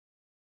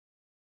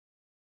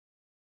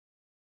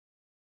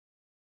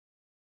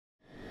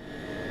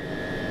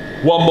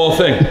One more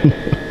thing.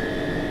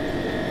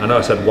 I know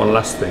I said one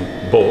last thing,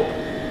 but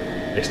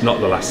it's not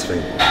the last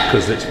thing,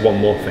 because it's one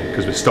more thing,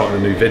 because we're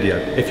starting a new video.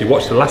 If you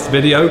watched the last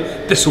video,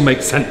 this will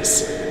make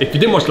sense. If you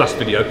didn't watch the last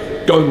video,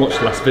 go and watch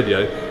the last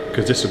video,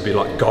 because this would be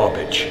like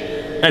garbage.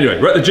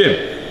 Anyway, we're at the gym.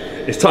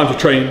 It's time to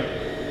train.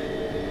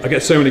 I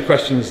get so many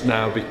questions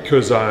now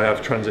because I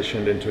have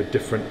transitioned into a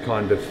different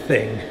kind of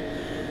thing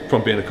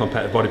from being a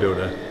competitive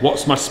bodybuilder.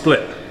 What's my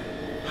split?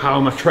 How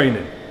am I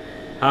training?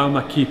 How am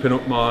I keeping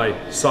up my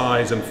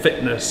size and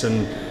fitness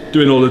and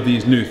doing all of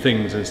these new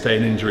things and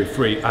staying injury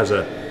free as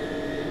a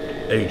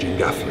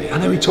aging athlete? I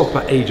know we talk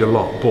about age a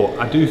lot, but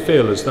I do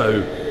feel as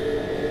though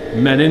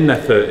men in their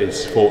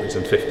 30s, 40s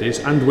and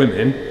 50s and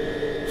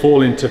women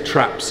fall into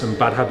traps and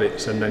bad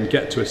habits and then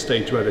get to a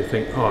stage where they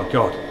think, oh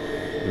God,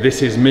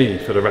 this is me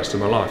for the rest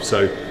of my life.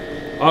 So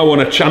I want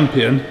to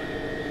champion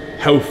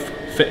health,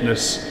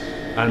 fitness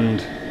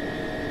and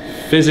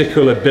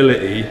physical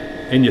ability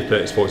in your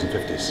 30s, 40s and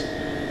 50s.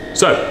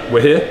 So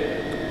we're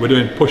here, we're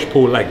doing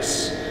push-pull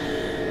legs.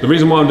 The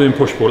reason why I'm doing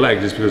push-pull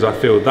legs is because I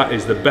feel that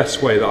is the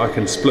best way that I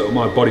can split up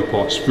my body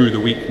parts through the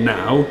week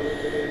now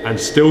and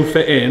still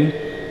fit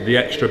in the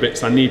extra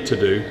bits I need to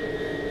do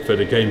for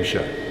the game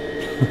show.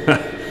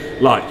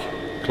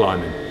 Like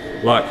climbing,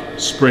 like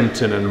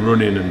sprinting and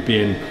running and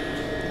being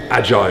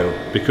agile,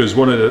 because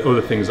one of the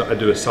other things that I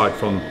do aside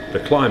from the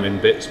climbing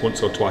bits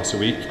once or twice a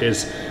week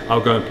is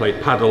I'll go and play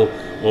paddle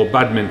or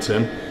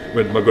badminton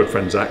with my good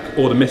friend Zach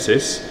or the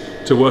missus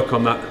to work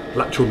on that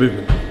lateral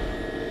movement.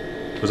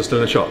 Was I still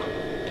in the shot?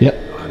 Yep.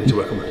 Oh, I need to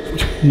work on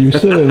that. You're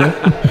still in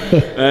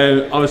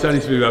there. Obviously I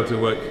need to be able to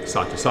work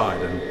side to side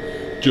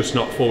and just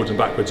not forwards and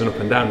backwards and up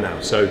and down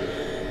now. So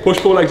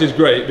push-pull legs is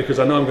great because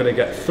I know I'm going to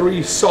get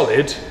 3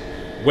 solid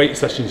weight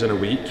sessions in a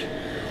week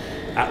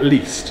at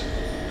least.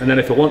 And then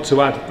if I want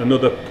to add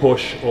another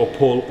push or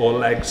pull or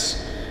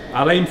legs,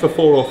 I'll aim for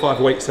 4 or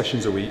 5 weight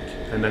sessions a week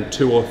and then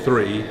 2 or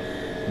 3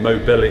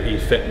 mobility,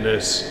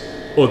 fitness,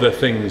 other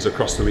things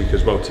across the week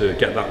as well to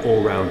get that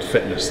all-round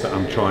fitness that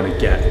I'm trying to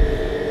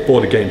get for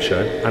the game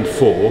show and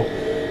for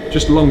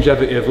just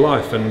longevity of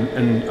life.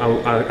 And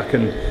I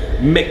can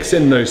mix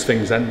in those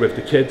things then with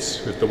the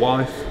kids, with the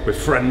wife,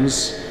 with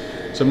friends.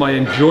 So my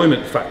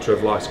enjoyment factor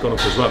of life's gone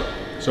up as well.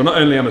 So not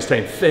only am I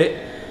staying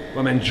fit, but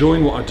I'm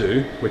enjoying what I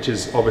do, which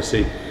is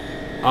obviously,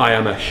 I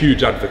am a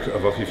huge advocate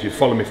of, if you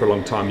follow me for a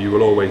long time, you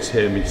will always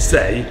hear me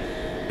say,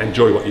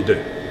 enjoy what you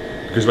do.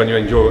 Because when you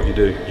enjoy what you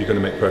do, you're going to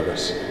make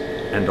progress.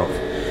 End of.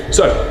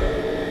 So,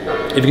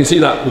 if you can see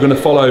that, we're going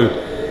to follow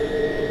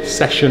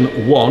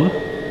session 1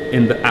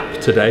 in the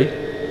app today.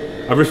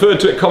 I've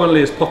referred to it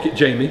commonly as Pocket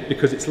Jamie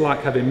because it's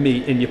like having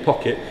me in your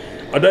pocket.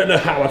 I don't know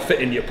how I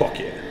fit in your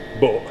pocket,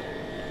 but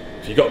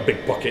if you've got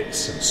big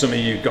pockets, and some of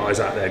you guys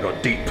out there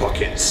got deep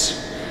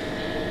pockets,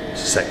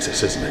 it's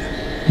sexist, isn't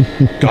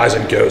it? Guys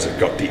and girls have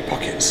got deep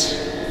pockets.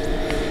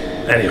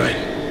 Anyway,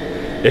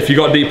 if you've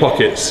got deep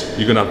pockets,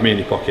 you're going to have me in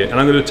your pocket, and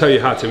I'm going to tell you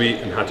how to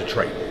eat and how to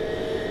train.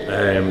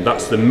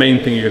 That's the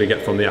main thing you're going to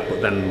get from the app,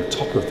 but then on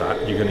top of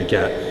that, you're going to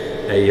get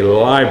a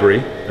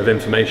library of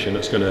information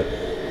that's going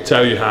to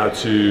tell you how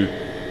to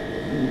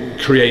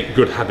create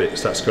good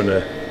habits, that's going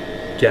to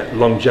get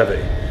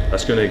longevity,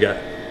 that's going to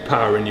get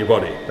power in your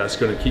body, that's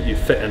going to keep you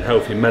fit and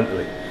healthy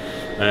mentally.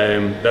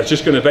 That's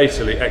just going to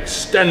basically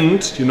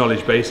extend your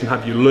knowledge base and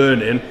have you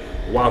learning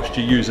whilst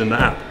you're using the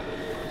app.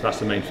 That's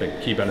the main thing,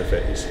 key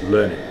benefit is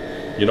learning.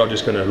 You're not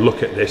just going to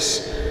look at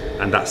this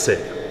and that's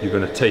it. You're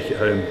going to take it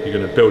home, you're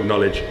going to build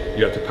knowledge,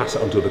 you have to pass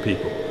it on to other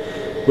people.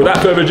 Without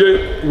further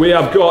ado, we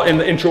have got in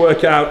the intro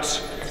workout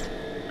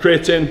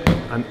creatine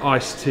and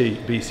iced tea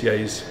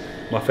BCAAs,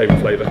 my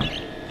favourite flavour.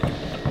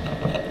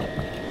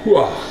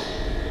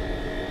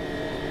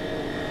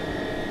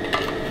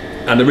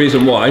 And the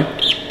reason why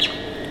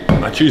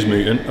I choose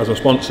Mutant as a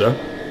sponsor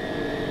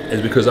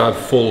is because I have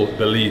full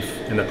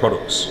belief in their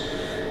products.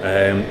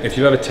 If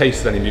you've ever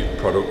tasted any Mutant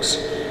products,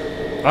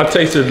 I've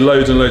tasted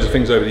loads and loads of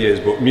things over the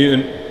years, but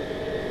Mutant,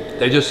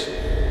 they just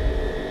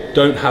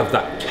don't have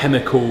that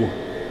chemical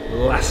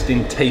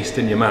lasting taste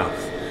in your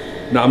mouth.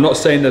 Now I'm not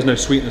saying there's no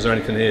sweeteners or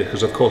anything here,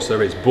 because of course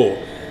there is, but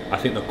I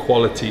think the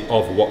quality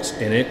of what's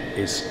in it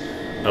is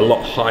a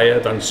lot higher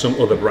than some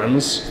other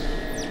brands,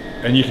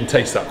 and you can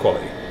taste that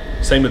quality.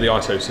 Same with the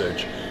ISO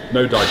Surge.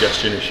 No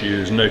digestion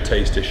issues, no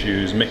taste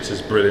issues,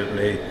 mixes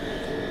brilliantly.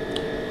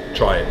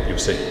 Try it, you'll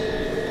see.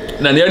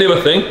 And then the only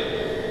other thing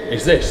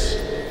is this,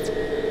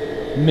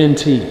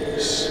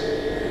 Minties.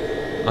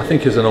 I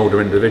think as an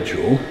older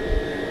individual,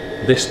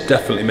 this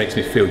definitely makes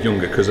me feel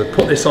younger because I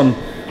put this on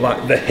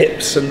like the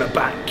hips and the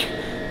back.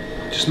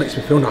 It just makes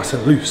me feel nice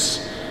and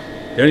loose.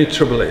 The only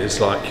trouble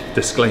is, like,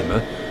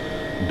 disclaimer,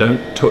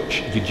 don't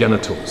touch your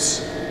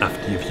genitals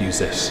after you've used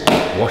this.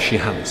 Wash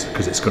your hands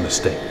because it's going to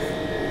sting.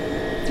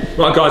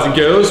 Right guys and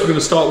girls, we're going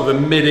to start with a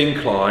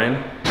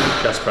mid-incline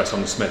chest press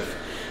on the Smith.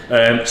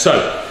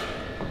 So,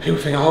 people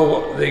think,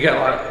 oh, they get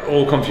like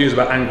all confused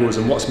about angles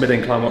and what's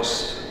mid-incline,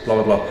 what's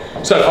blah blah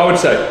blah. So I would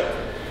say,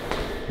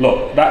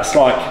 look, that's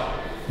like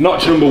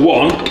notch number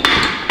 1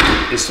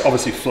 is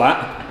obviously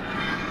flat,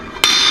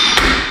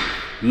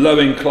 low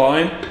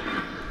incline,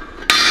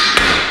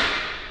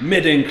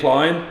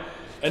 mid-incline.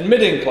 And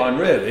mid-incline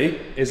really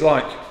is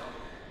like,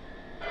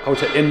 I would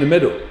say in the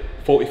middle,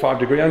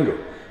 45-degree angle,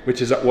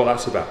 which is what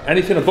that's about.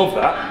 Anything above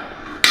that,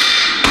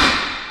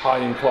 high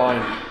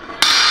incline,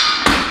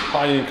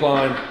 high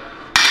incline,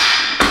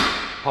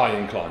 high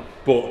incline.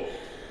 But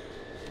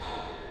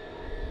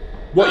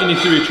what you need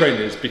to do with your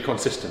training is be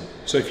consistent.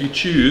 So if you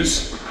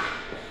choose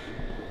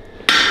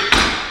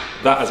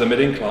that as a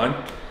mid-incline,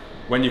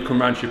 when you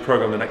come around to your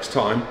program the next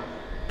time,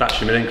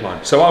 that's your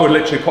mid-incline. So I would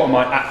literally put on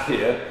my app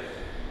here,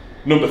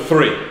 number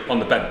 3 on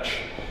the bench.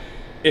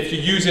 If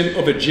you're using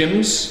other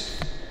gyms,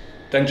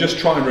 then just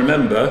try and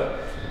remember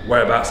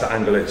whereabouts that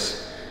angle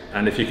is.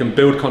 And if you can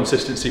build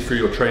consistency through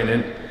your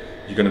training,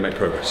 you're going to make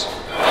progress.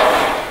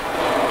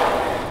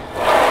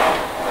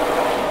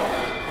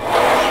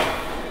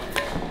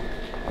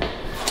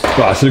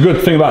 Right, so the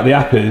good thing about the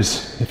app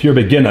is, if you're a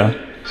beginner,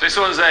 so this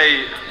one's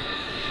a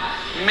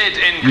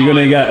mid-incline. You're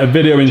going to get a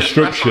video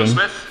instruction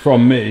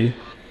from me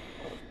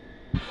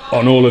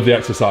on all of the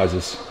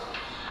exercises.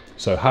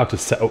 So how to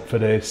set up for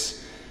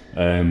this,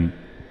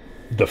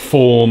 the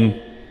form,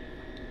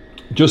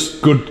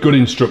 just good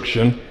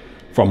instruction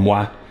from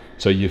WA,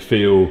 so you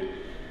feel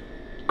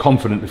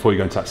confident before you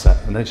go into that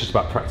set. And then it's just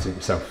about practicing it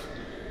yourself.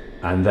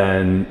 And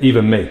then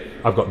even me,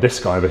 I've got this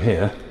guy over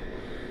here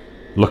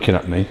looking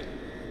at me.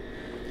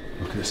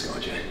 Look at this guy,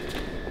 Jay.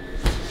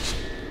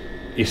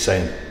 He's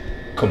saying,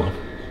 come on,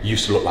 you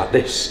used to look like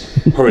this.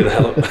 Hurry the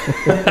hell up.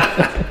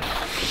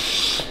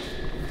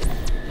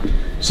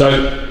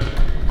 So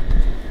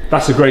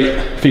that's a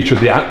great feature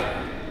of the app.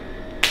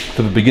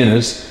 For the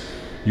beginners,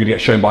 you're gonna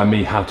get shown by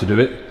me how to do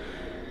it.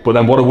 But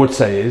then what I would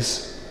say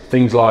is,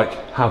 things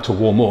like how to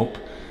warm up,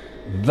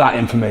 that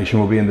information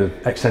will be in the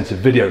extensive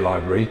video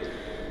library.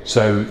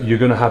 So you're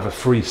gonna have a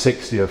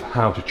 360 of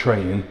how to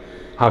train,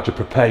 how to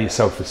prepare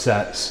yourself for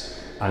sets,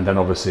 and then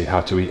obviously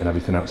how to eat and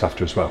everything else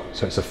after as well.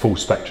 So it's a full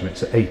spectrum,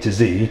 it's an A to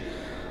Z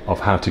of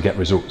how to get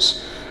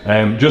results.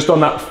 Just on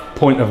that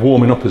point of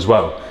warming up as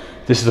well,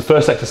 this is the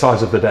first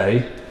exercise of the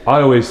day.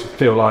 I always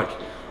feel like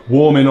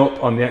warming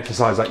up on the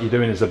exercise that you're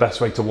doing is the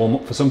best way to warm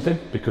up for something,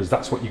 because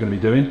that's what you're going to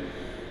be doing.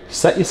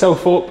 Set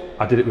yourself up.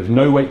 I did it with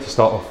no weight to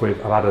start off with.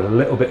 I've added a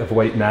little bit of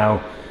weight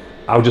now.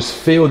 I'll just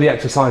feel the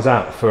exercise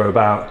out for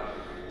about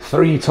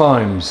 3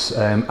 times,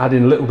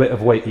 adding a little bit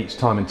of weight each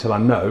time until I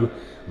know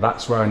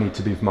that's where I need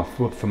to be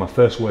for my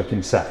first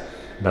working set.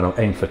 Then I'll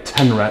aim for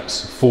 10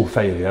 reps, full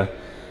failure,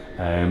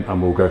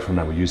 and we'll go from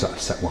there. We'll use that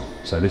as set 1.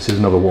 So this is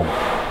another warm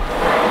up.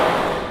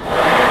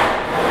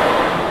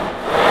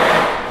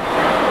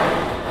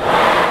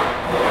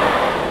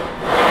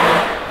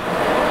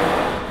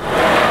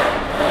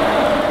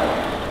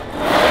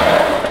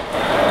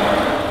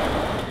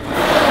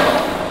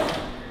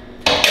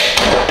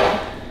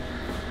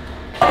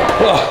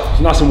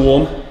 Nice and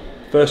warm,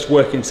 first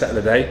working set of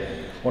the day.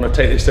 I want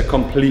to take this to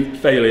complete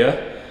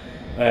failure,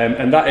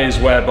 and that is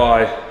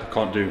whereby I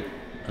can't do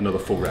another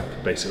full rep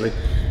basically.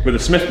 With the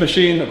Smith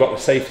machine, I've got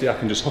the safety, I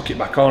can just hook it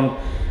back on.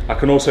 I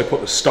can also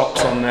put the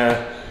stops on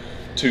there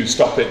to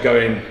stop it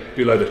going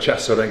below the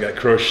chest so I don't get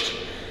crushed.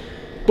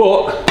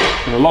 But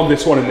I'm going to log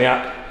this one in the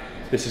app.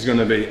 This is going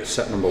to be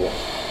set number 1.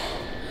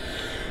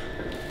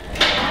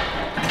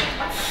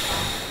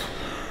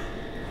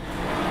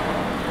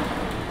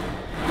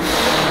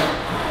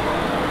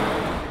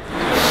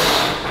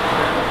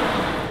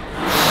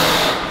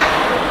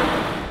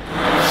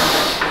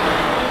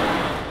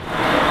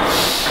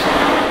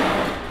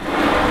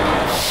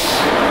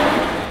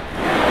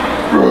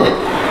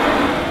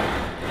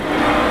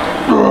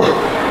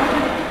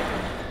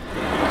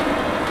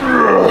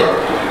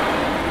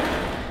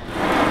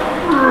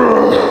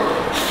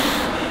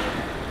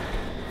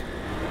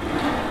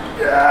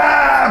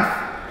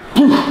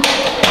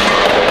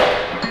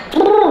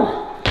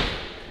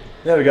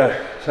 There we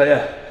go. So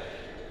yeah,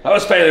 that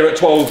was failure at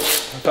 12. I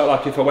felt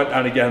like if I went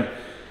down again,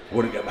 I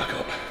wouldn't get back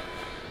up.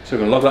 So we're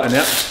gonna log that in the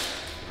app.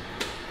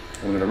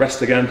 I'm gonna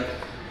rest again.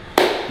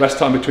 Rest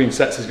time between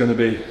sets is gonna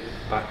be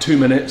about 2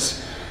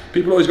 minutes.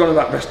 People always go on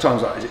about rest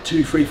times, like, is it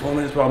 2, 3, 4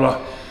 minutes, blah,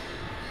 blah.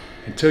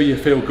 Until you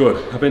feel good.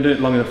 I've been doing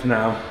it long enough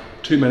now,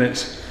 2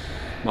 minutes.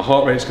 My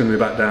heart rate's gonna be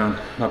back down.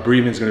 My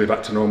breathing's gonna be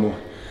back to normal.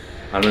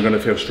 And I'm gonna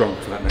feel strong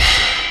for that next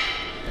set.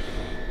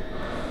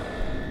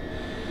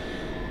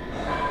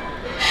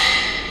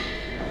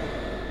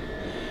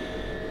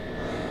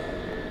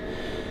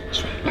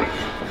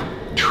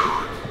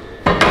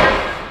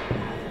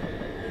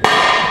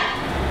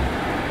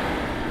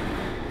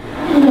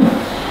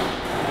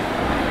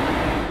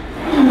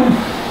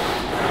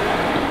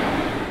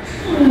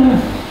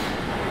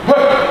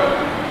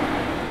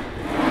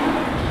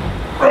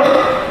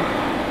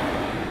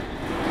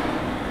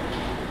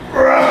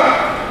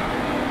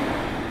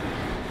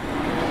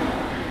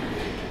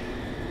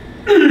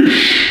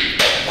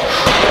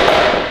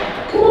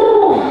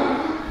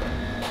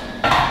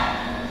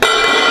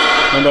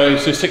 Remember, I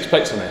used to do 6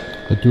 plates on it?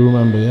 I do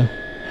remember, yeah.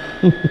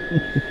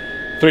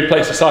 3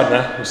 plates aside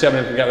now, we'll see how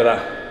many we can get with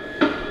that.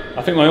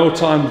 I think my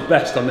all-time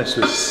best on this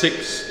was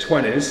 6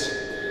 20s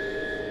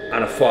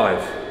and a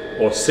 5,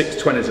 or 6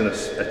 20s and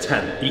a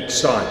 10 each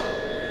side.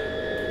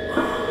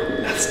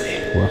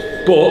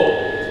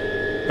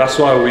 But that's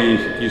why we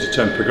use the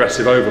term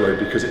progressive overload,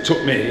 because it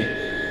took me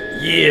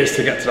years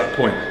to get to that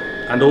point.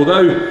 And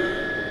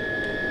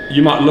although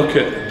you might look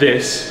at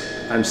this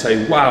and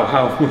say, wow,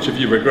 how much have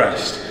you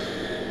regressed?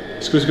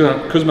 It's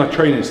because my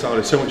training style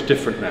is so much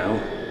different now,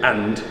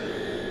 and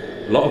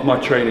a lot of my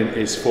training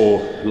is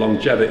for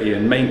longevity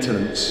and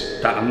maintenance,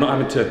 that I'm not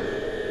having to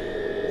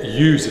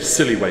use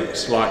silly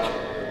weights. Like,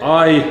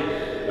 I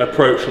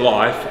approach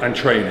life and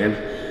training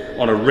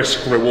on a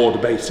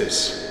risk-reward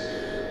basis.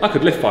 I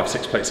could lift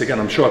 5-6 plates again,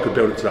 I'm sure I could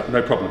build it to that,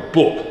 no problem.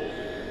 But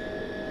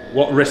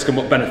what risk and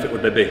what benefit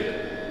would there be?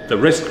 The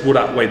risk would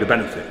outweigh the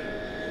benefit.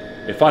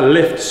 If I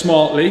lift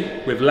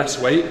smartly with less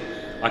weight,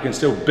 I can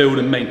still build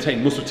and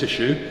maintain muscle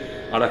tissue,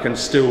 and I can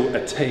still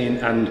attain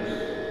and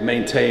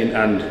maintain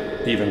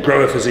and even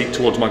grow a physique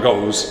towards my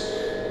goals,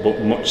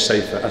 but much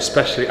safer,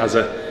 especially as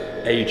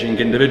a aging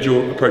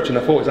individual approaching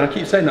their 40s. And I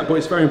keep saying that, but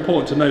it's very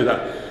important to know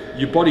that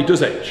your body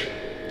does age,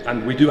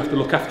 and we do have to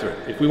look after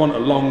it. If we want a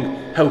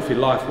long, healthy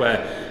life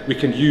where we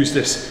can use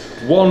this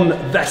one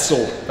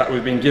vessel that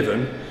we've been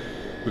given,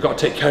 we've got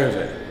to take care of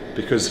it,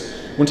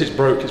 because once it's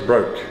broke, it's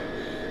broke.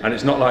 And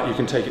it's not like you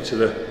can take it to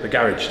the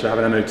garage to have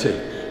an MOT.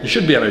 You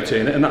should be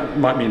MOTing it, and that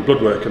might mean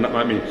blood work, and that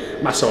might mean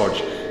massage,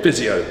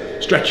 physio,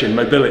 stretching,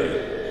 mobility.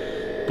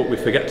 But we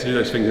forget to do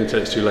those things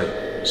until it's too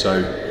late.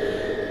 So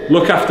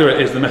look after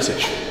it is the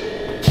message.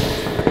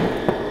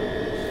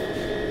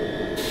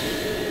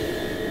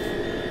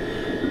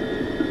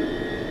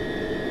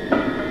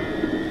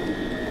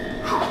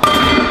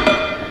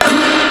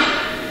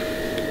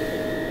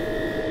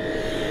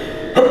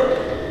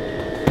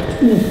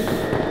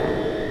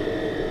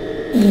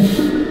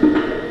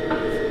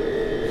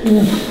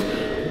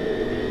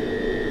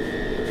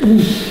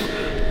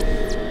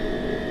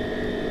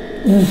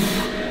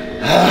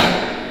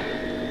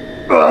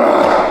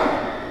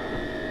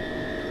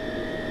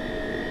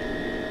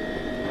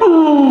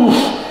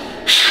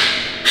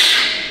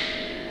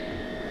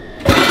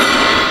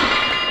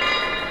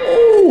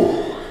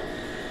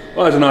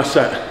 Well, that's a nice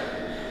set.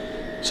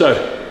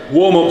 So,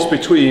 warm-ups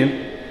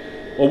between,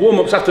 or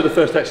warm-ups after the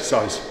first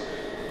exercise,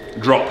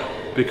 drop,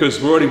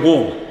 because we're already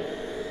warm.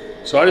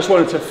 So I just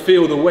wanted to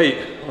feel the weight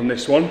on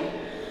this one.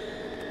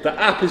 The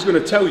app is going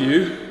to tell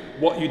you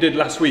what you did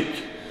last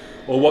week,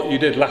 or what you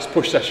did last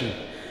push session.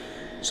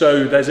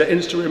 So there's an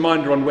instant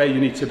reminder on where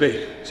you need to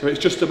be. So it's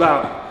just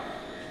about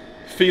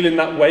feeling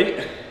that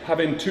weight,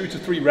 having 2 to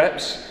 3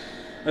 reps,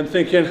 and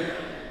thinking,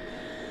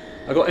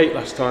 I got 8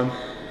 last time,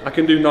 I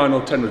can do 9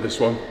 or 10 with this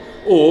one.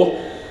 Or,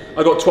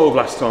 I got 12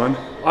 last time.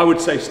 I would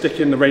say stick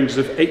in the ranges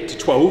of 8 to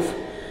 12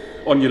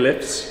 on your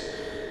lifts.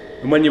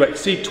 And when you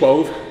exceed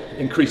 12,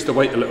 increase the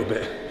weight a little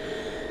bit.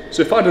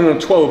 So if I'd done a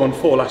 12 on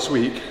 4 last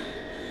week,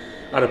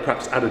 I'd have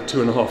perhaps added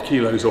 2.5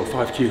 kilos or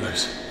 5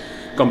 kilos.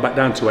 Gone back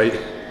down to 8,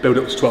 build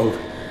up to 12,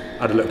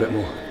 add a little bit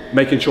more.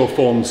 Making sure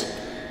form's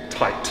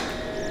tight.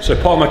 So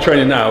part of my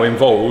training now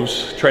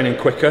involves training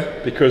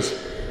quicker, because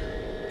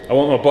I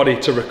want my body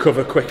to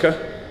recover quicker,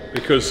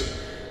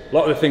 because a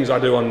lot of the things I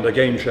do on the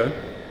game show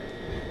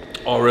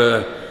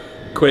are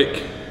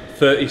quick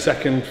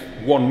 30-second,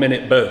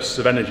 1-minute bursts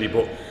of energy,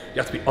 but you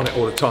have to be on it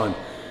all the time.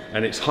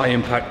 And it's high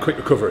impact, quick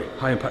recovery,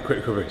 high impact, quick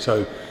recovery.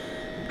 So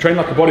train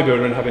like a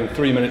bodybuilder and having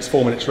 3 minutes,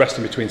 4 minutes rest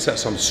in between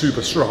sets so I'm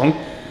super strong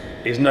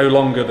is no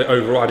longer the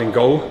overriding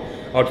goal.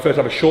 I'd prefer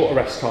to have a shorter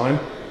rest time,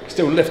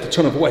 still lift a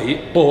ton of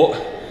weight,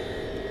 but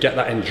get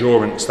that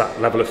endurance, that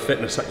level of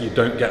fitness that you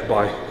don't get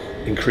by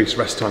increased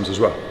rest times as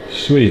well.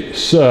 Sweet.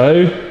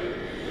 So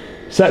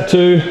set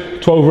 2,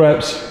 12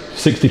 reps,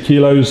 60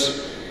 kilos.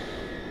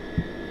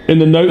 In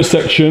the notes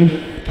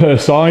section per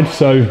side,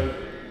 so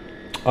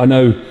I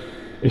know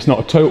it's not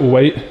a total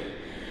weight.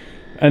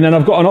 And then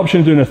I've got an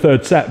option of doing a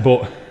 3rd set,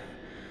 but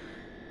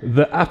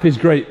the app is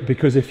great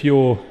because if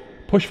you're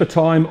push for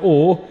time,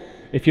 or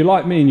if you're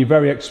like me and you're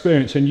very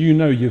experienced and you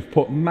know you've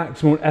put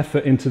maximum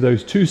effort into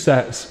those 2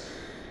 sets,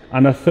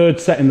 and a 3rd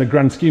set in the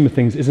grand scheme of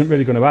things isn't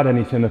really going to add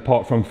anything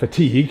apart from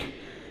fatigue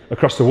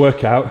across the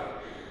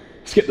workout,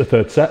 skip the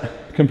 3rd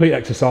set, complete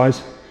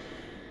exercise,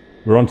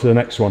 we're on to the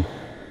next one.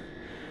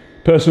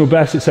 Personal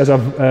best, it says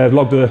I've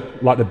logged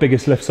the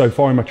biggest lift so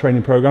far in my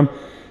training program,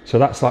 so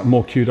that's like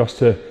more kudos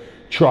to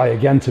try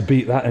again to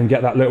beat that and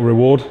get that little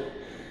reward.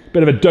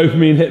 Bit of a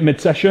dopamine hit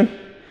mid-session,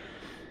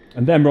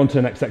 and then we're on to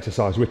the next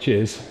exercise, which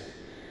is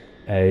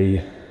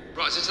a...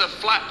 Right, so it's a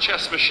flat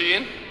chest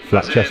machine.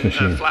 Flat chest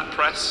machine. Flat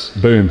press.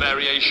 Boom.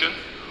 Variation.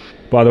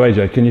 By the way,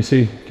 Jay, can you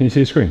see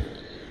the screen?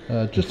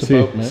 Just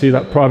about, mate. See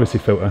that privacy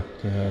filter?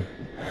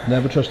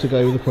 Never trust a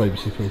guy with a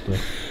privacy filter.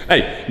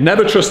 Hey,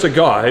 never trust a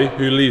guy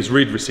who leaves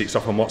read receipts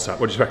off on WhatsApp.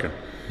 What do you reckon?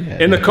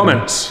 Yeah, in the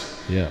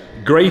comments,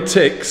 grey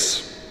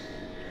ticks,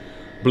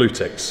 blue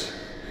ticks.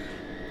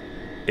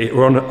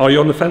 Are you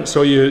on the fence,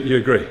 or you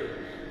agree?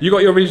 You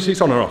got your read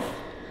receipts on or off?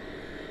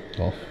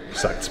 Off.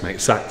 Sacked, mate,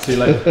 sacked. See you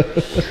later.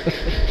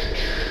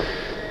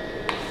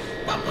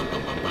 Bam, bam,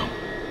 bam, bam, bam.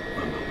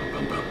 Bam, bam, bam,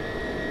 bam, bam.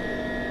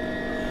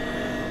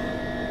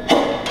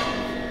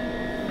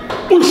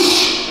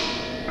 Whoosh!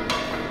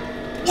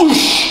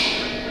 Whoosh!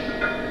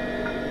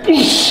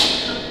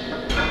 Whoosh!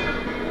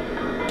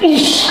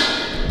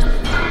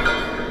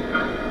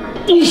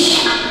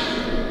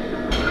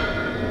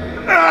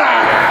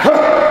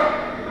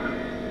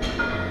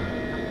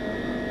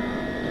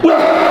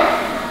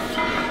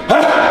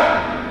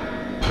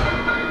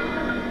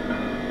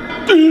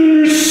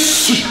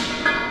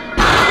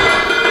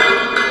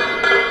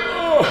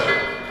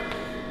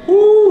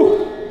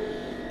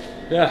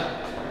 Yeah,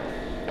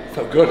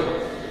 felt good.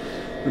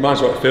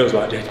 Reminds me what it feels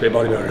like to be a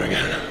bodybuilder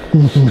again.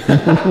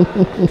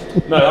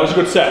 No, that was a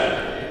good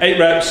set. 8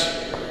 reps,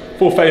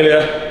 full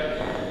failure.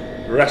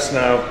 Rest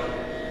now.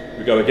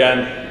 We go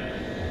again.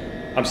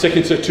 I'm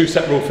sticking to a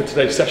 2-set rule for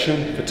today's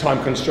session for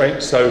time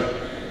constraints. So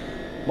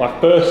my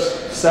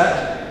first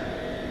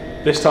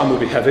set, this time will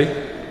be heavy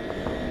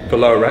for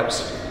lower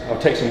reps. I'll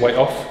take some weight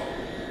off,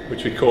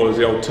 which we call as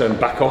the old term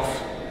back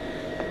off.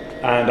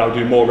 And I'll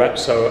do more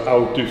reps. So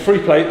I'll do 3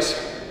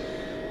 plates,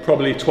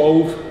 probably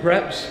 12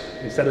 reps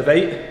instead of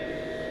 8.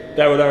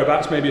 There or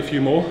thereabouts, maybe a few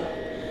more.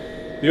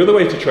 The other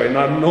way to train,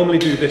 I normally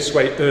do this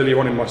way earlier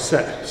on in my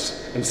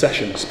sets and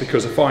sessions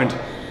because I find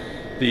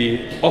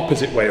the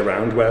opposite way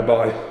around,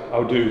 whereby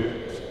I'll do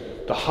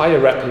the higher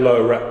rep,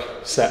 lower rep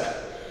set.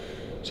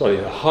 Sorry,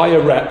 the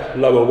higher rep,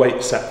 lower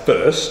weight set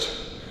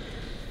first,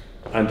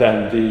 and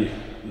then the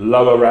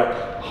lower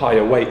rep,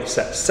 higher weight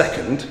set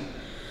second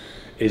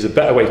is a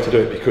better way to do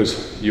it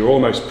because you're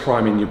almost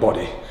priming your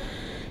body.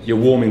 You're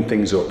warming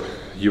things up.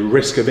 Your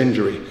risk of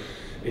injury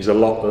is a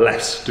lot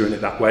less doing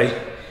it that way.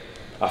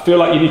 I feel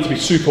like you need to be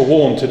super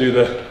warm to do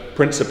the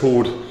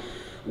principled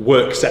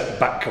work set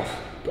back off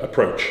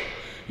approach.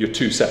 Your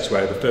 2 sets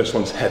where the first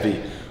one's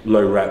heavy,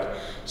 low rep,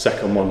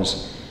 second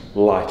one's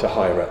lighter,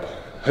 high rep.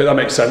 I hope that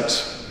makes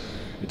sense.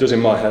 It does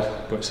in my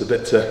head, but it's a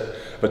bit of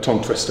a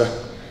tongue twister.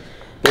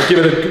 But give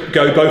it a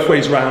go both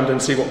ways round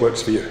and see what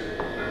works for you.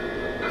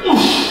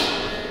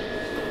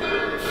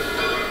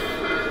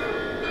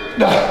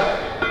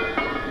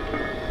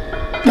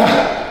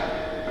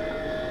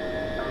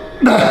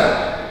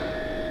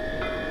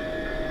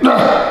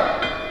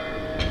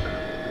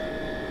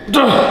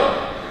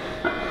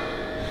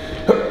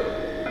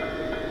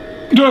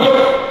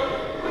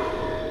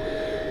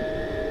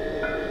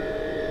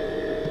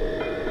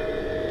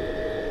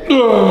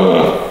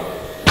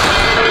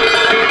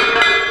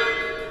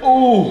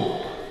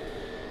 Oh,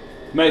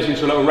 amazing.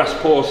 So a little rest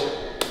pause.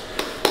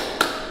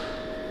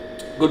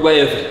 Good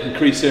way of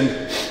increasing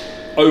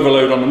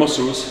overload on the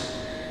muscles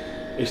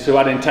is to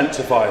add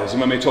intensifiers. And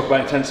when we talk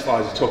about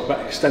intensifiers, we talk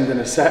about extending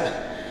a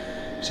set.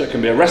 So it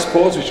can be a rest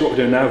pause, which is what we're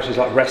doing now, which is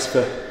like rest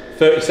for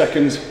 30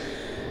 seconds,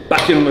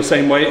 back in on the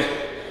same weight,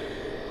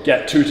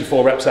 get 2 to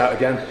 4 reps out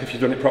again if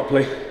you've done it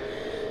properly.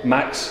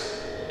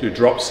 Max, do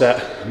drop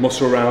set,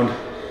 muscle round,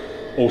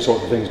 all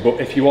sorts of things. But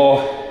if you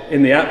are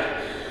in the app,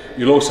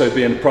 you'll also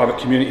be in a private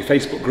community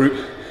Facebook group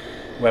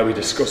where we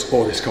discuss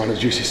all this kind of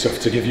juicy stuff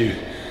to give you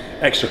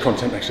extra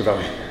content, extra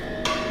value.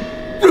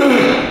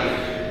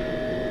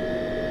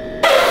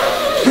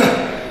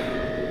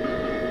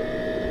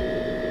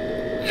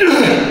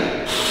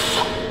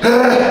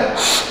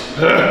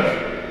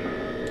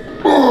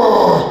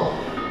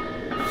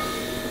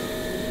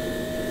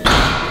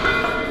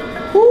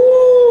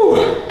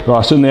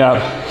 Right, so in the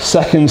app,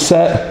 second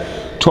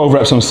set, 12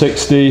 reps on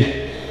 60,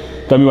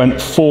 then we went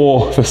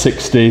 4 for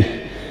 60,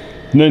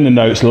 and in the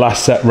notes,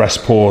 last set,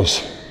 rest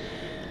pause.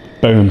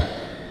 Boom.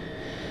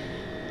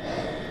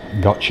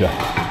 Gotcha.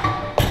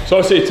 So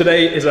obviously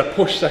today is a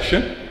push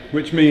session,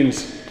 which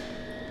means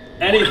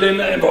anything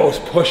that involves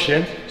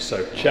pushing,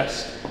 so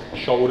chest,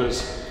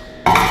 shoulders,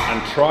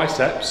 and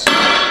triceps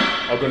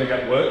are going to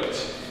get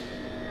worked.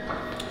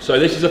 So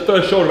this is the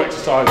first shoulder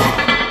exercise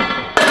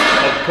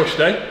of the push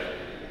day.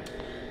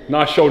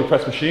 Nice shoulder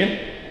press machine.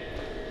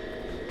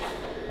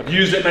 I've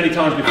used it many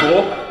times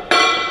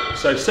before,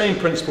 so same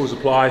principles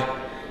apply.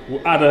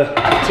 We'll add a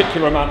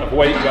particular amount of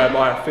weight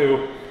whereby I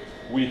feel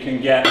we can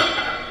get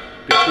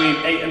between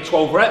 8 and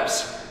 12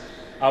 reps.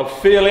 I'll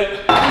feel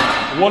it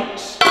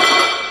once,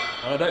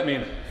 and I don't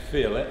mean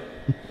feel it,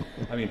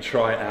 I mean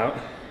try it out,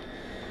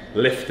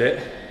 lift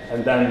it,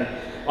 and then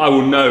I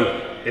will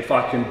know if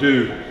I can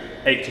do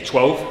 8 to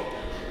 12.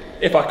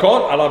 If I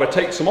can't, I'll either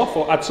take some off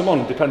or add some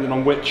on, depending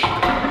on where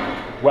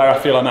I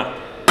feel I'm at.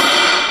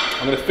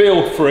 I'm going to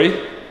feel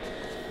free,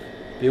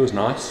 feels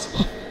nice,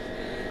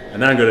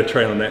 and then I'm going to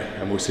train on it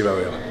and we'll see where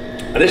we are.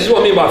 And this is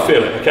what I mean by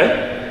feel it,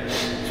 okay?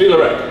 Feel a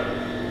rep.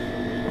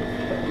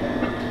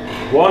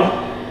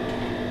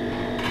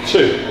 1,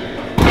 2.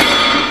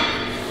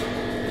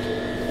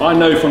 I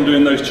know from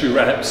doing those 2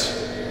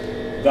 reps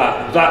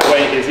that that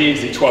weight is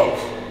easy 12.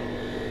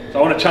 So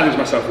I want to challenge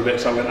myself a bit,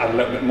 so I'm going to add a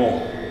little bit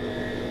more.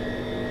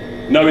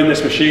 Knowing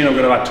this machine, I'm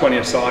going to add 20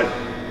 aside,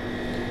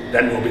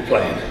 then we'll be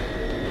playing.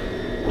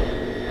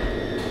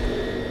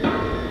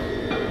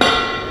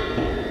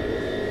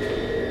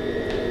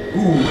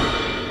 Ooh. Do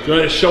you know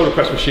what this shoulder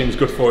press machine is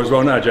good for as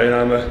well now, Jane?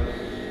 I'm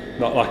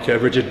not like a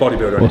rigid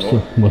bodybuilder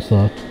anymore. What's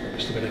that?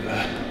 Just a bit of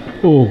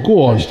oh,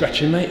 go on.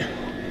 Stretching, mate.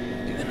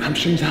 Get the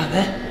hamstrings out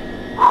there.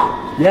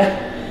 Yeah?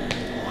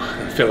 Oh, I'm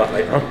going to feel that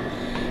later on.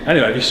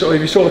 Anyway, have you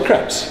saw the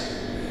creps?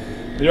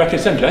 What do you reckon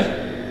it's them, Jay?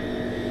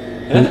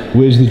 Yeah?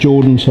 Where's the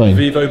Jordan sign?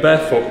 Vivo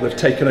Barefoot, they've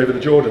taken over the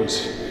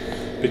Jordans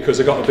because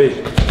they've got to be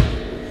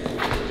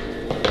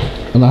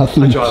an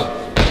athlete. Agile.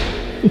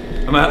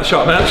 Am I out the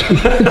shot, man?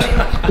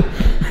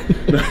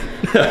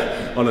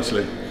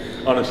 honestly.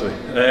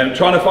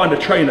 Trying to find a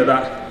trainer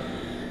that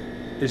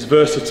is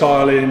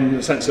versatile in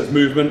the sense of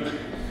movement,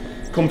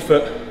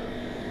 comfort,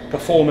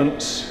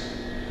 performance.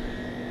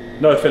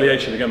 No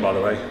affiliation again, by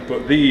the way,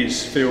 but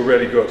these feel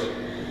really good.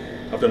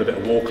 I've done a bit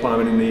of wall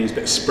climbing in these,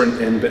 bit of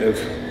sprinting, bit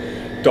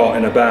of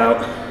darting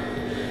about.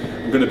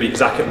 I'm going to beat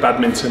Zach at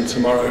badminton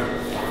tomorrow.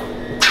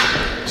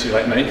 Too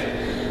late, mate.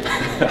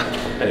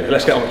 Anyway,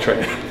 let's get on with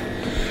training.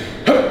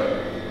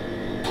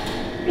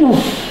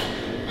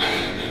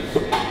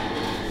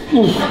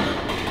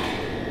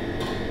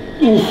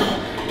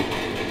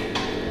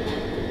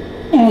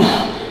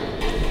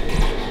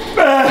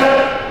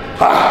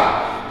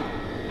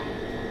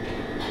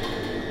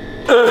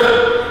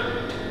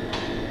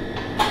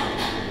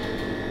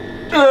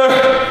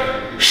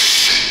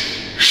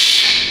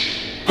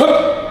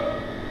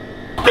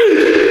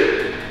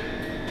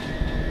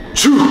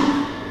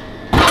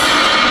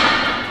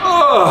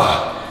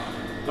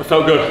 That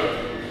felt good.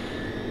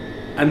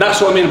 And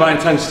that's what I mean by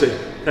intensity.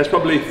 There's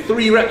probably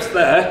 3 reps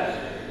there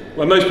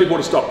where most people would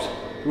have stopped.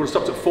 You would have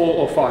stopped at 4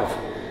 or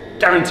 5,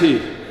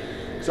 guaranteed.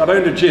 Because I've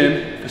owned a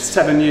gym for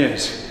 7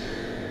 years.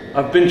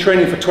 I've been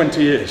training for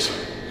 20 years.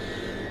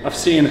 I've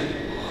seen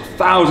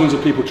thousands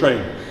of people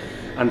train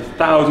and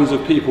thousands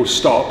of people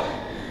stop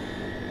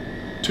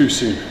too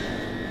soon,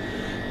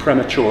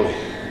 prematurely.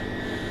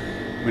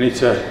 We need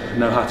to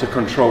know how to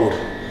control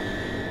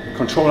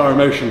our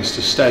emotions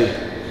to stay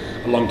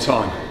a long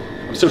time.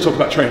 I'm still talking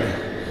about training,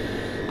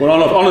 but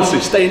honestly,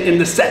 staying in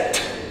the set,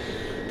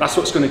 that's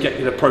what's going to get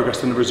you the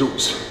progress and the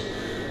results.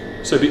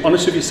 So be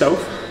honest with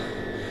yourself,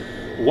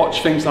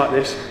 watch things like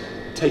this,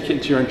 take it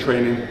into your own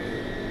training,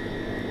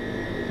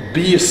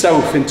 be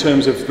yourself in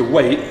terms of the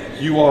weight.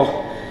 You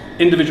are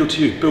individual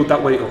to you, build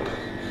that weight up.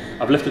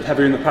 I've lifted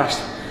heavier in the past,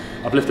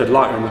 I've lifted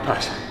lighter in the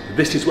past.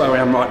 This is where I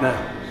am right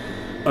now.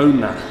 Own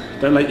that,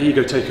 don't let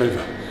ego take over,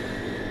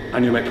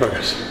 and you'll make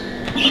progress.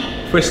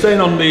 If we're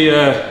staying on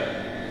the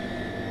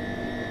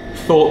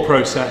thought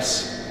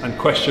process and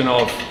question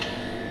of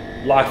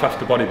life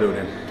after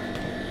bodybuilding,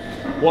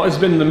 what has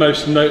been the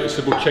most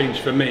noticeable change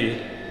for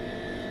me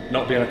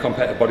not being a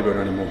competitive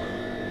bodybuilder anymore?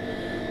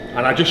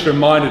 And I just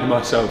reminded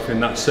myself in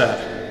that set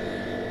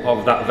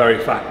of that very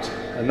fact,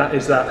 and that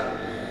is that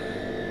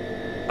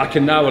I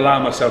can now allow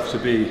myself to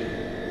be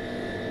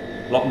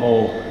a lot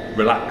more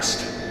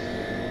relaxed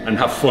and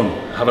have fun,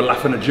 have a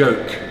laugh and a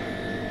joke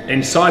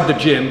inside the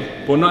gym,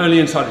 but not only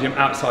inside the gym,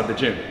 outside the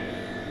gym.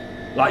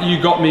 Like, you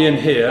got me in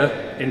here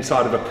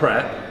inside of a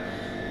prep.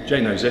 Jay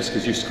knows this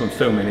because he used to come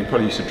film me and he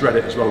probably used to dread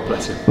it as well,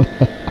 bless him.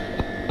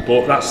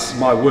 But that's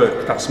my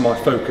work, that's my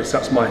focus,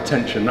 that's my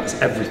attention, that's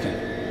everything.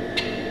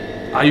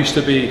 I used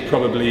to be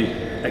probably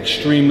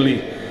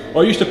extremely,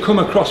 or I used to come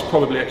across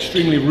probably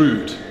extremely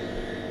rude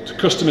to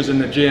customers in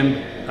the gym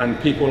and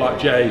people like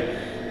Jay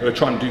who are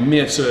trying to do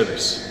me a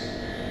service.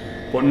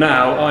 But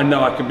now I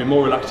know I can be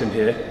more relaxed in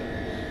here,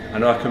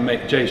 and I can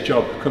make Jay's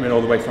job coming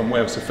all the way from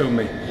Wales to film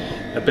me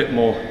a bit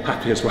more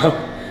happy as well.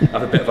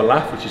 Have a bit of a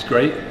laugh, which is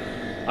great.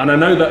 And I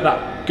know that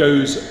that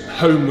goes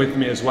home with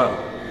me as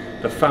well.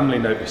 The family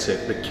notice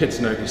it, the kids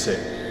notice it.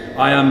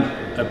 I am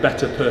a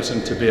better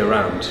person to be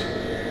around.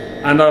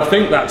 And I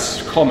think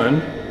that's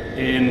common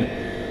in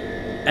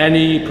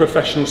any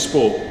professional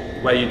sport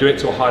where you do it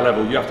to a high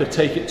level. You have to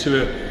take it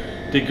to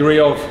a degree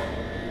of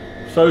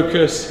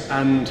focus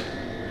and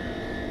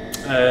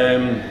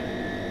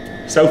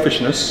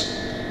selfishness.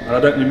 And I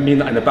don't mean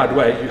that in a bad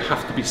way. You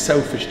have to be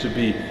selfish to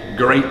be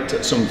great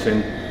at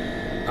something.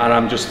 And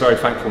I'm just very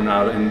thankful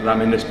now that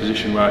I'm in this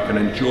position where I can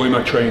enjoy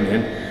my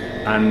training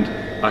and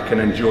I can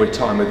enjoy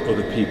time with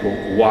other people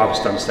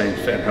whilst I'm staying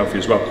fit and healthy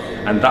as well.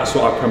 And that's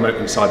what I promote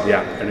inside the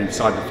app and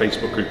inside the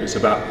Facebook group. It's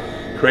about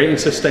creating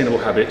sustainable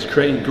habits,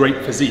 creating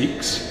great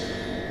physiques,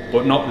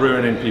 but not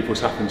ruining people's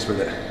happiness with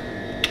it.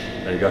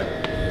 There you go.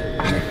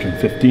 American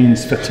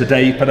 15s for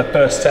today for the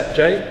first set,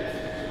 Jay.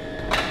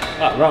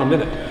 That round,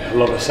 isn't it? I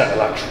love a set of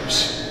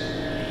laterals.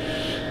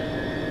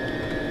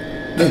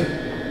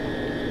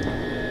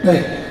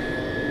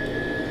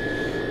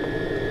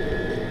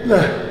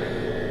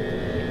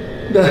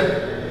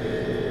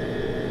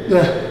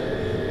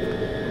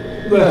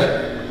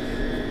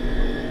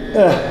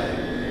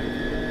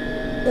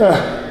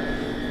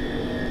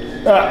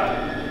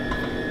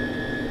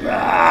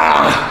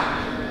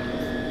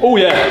 Oh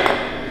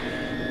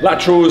yeah,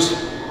 laterals.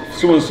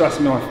 Someone's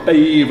asking me my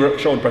favourite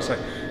shoulder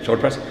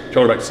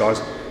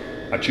exercise.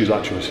 I choose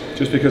laterals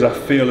just because I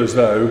feel as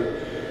though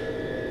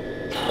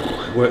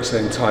it works the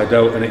entire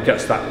delt and it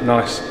gets that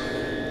nice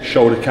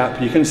shoulder cap.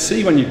 You can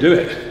see when you do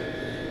it,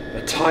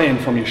 the tie-in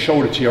from your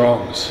shoulder to your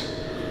arms.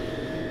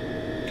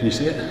 Can you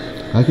see it?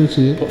 I can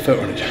see it. Put a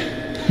filter on it,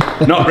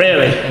 Jay. Not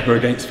really. We're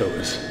against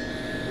filters.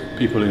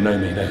 People who know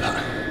me know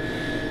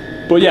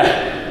that. But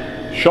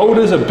yeah,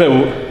 shoulders are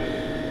built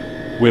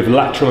with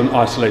lateral and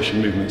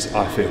isolation movements,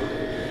 I feel.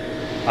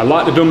 I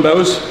like the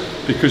dumbbells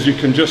because you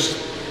can just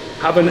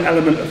have an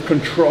element of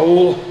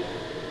control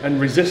and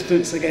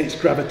resistance against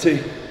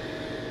gravity.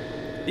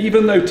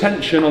 Even though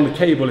tension on the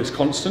cable is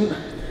constant,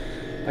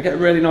 I get a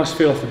really nice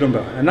feel off the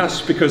dumbbell. And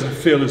that's because I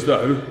feel as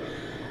though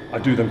I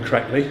do them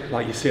correctly.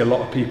 Like you see a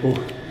lot of people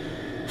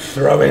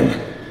throwing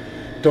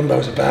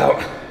dumbbells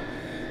about.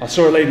 I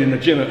saw a lady in the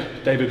gym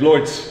at David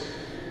Lloyd's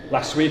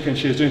last week and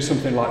she was doing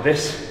something like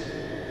this,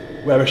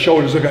 where her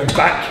shoulders are going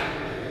back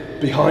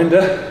behind her.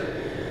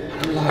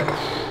 And I'm like,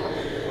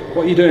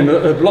 what are you doing?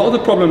 A lot of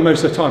the problem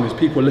most of the time is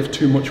people lift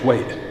too much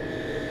weight.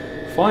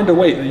 Find a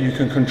weight that you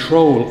can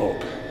control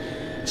up.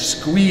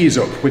 Squeeze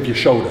up with your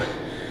shoulder.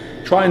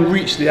 Try and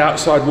reach the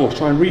outside wall.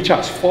 Try and reach out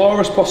as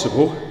far as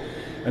possible.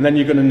 And then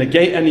you're going to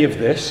negate any of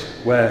this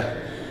where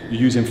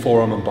you're using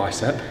forearm and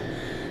bicep.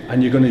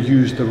 And you're going to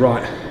use the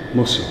right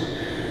muscle.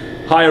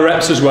 Higher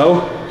reps as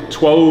well.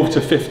 12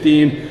 to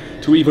 15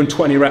 to even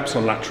 20 reps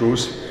on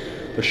laterals.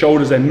 The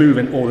shoulders, they're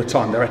moving all the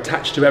time. They're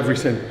attached to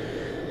everything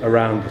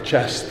around the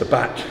chest, the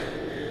back.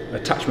 The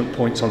attachment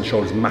points on the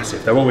shoulders,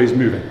 massive. They're always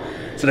moving.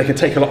 So they can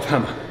take a lot of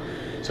hammer.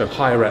 So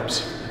higher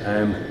reps,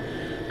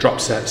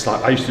 drop sets.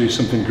 Like I used to do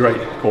something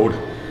great called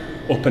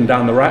up and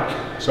down the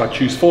rack. So I'd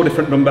choose 4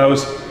 different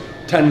dumbbells,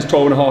 10s,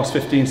 12.5s,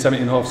 15s,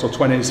 17.5s or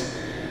 20s.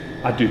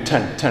 I'd do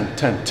 10, 10,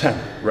 10,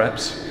 10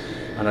 reps.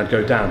 And I'd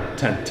go down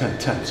 10, 10,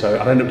 10. So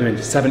I'd end up doing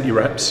 70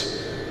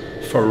 reps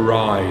for a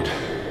ride.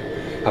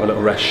 Have a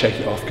little rest, shake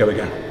it off, go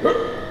again.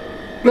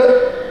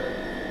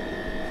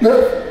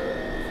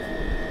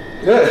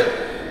 Yeah.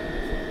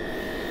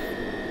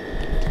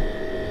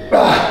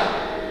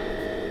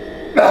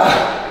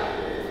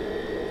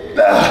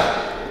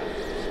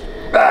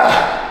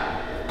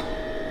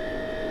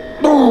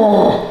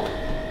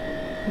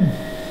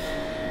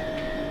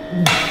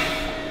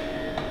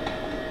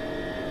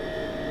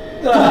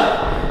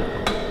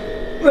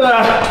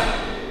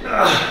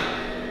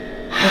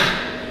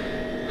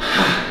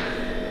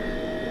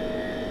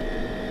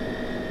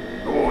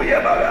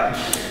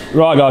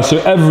 Right guys, so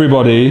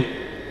everybody,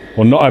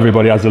 well not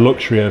everybody, has the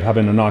luxury of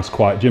having a nice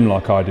quiet gym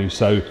like I do.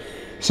 So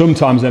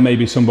sometimes there may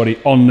be somebody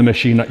on the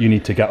machine that you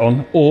need to get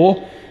on,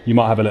 or you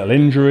might have a little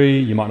injury,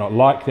 you might not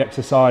like the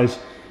exercise.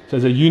 So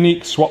there's a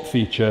unique swap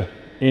feature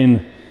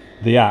in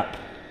the app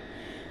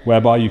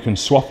whereby you can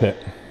swap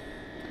it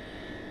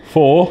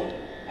for,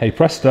 hey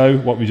presto,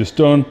 what we've just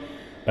done,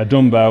 a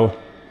dumbbell,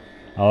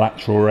 a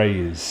lateral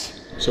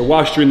raise. So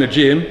whilst you're in the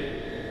gym,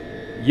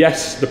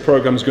 yes, the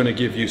program's going to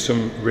give you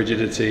some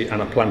rigidity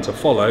and a plan to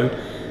follow,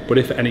 but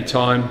if at any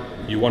time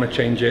you want to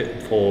change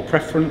it for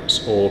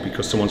preference or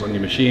because someone's on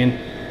your machine,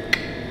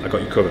 I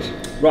got you covered.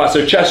 Right,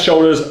 so chest,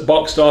 shoulders,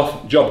 boxed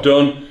off, job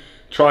done.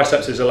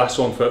 Triceps is the last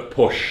one for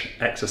push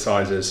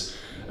exercises.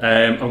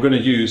 I'm going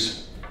to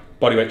use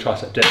bodyweight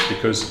tricep dips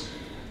because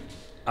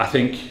I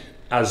think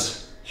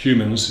as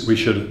humans we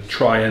should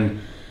try and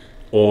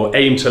or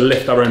aim to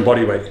lift our own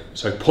body weight.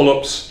 So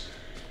pull-ups,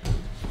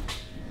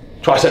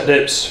 tricep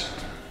dips,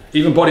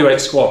 even bodyweight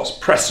squats,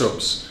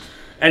 press-ups,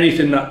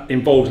 anything that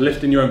involves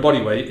lifting your own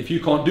body weight. If you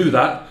can't do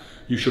that,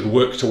 you should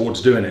work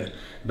towards doing it.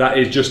 That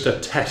is just a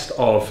test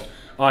of,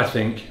 I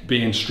think,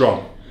 being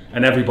strong.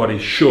 And everybody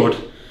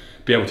should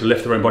be able to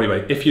lift their own body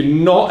weight. If you're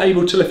not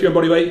able to lift your own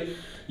body weight,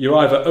 you're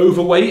either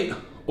overweight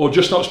or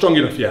just not strong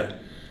enough yet.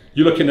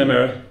 You look in the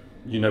mirror,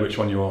 you know which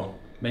one you are.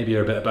 Maybe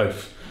you're a bit of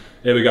both.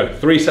 Here we go,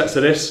 3 sets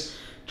of this.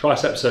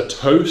 Triceps are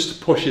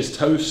toast, push is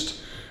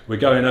toast. We're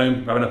going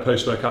home, having a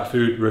post-workout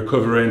food,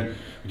 recovering,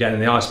 we're getting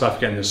in the ice bath,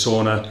 getting in the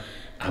sauna,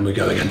 and we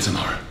go again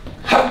tomorrow.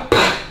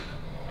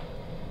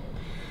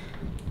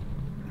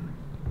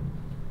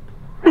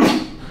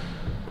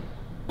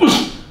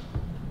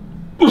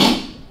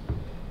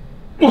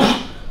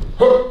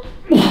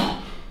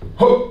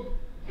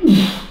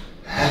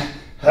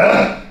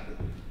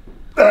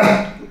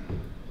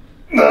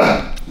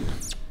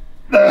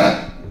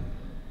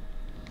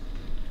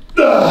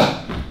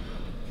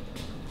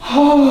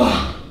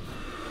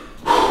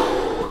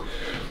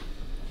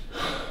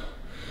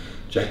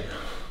 Jay,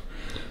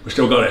 we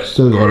still got it.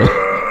 Still got it.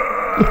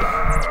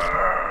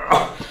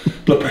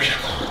 Blood pressure.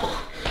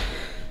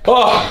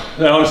 Oh,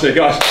 no, honestly,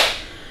 guys,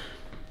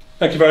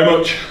 thank you very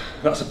much.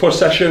 That's a push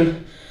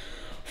session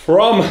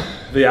from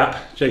the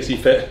app, JC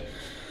Fit.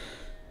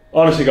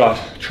 Honestly, guys,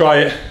 try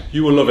it.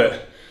 You will love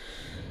it.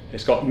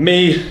 It's got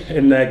me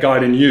in there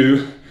guiding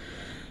you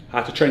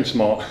how to train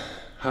smart,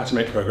 how to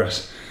make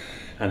progress,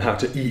 and how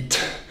to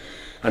eat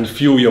and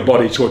fuel your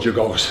body towards your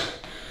goals.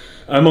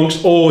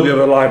 Amongst all the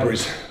other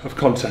libraries of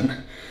content,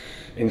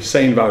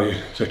 insane value,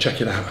 so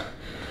check it out.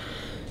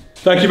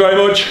 Thank you very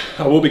much.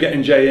 I will be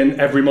getting Jay in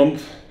every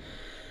month,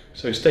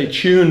 so stay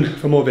tuned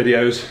for more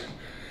videos.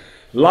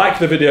 Like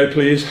the video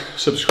please,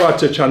 subscribe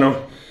to the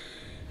channel,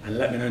 and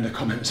let me know in the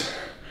comments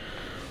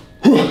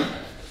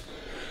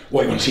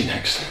what you want to see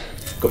next.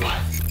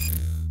 Goodbye.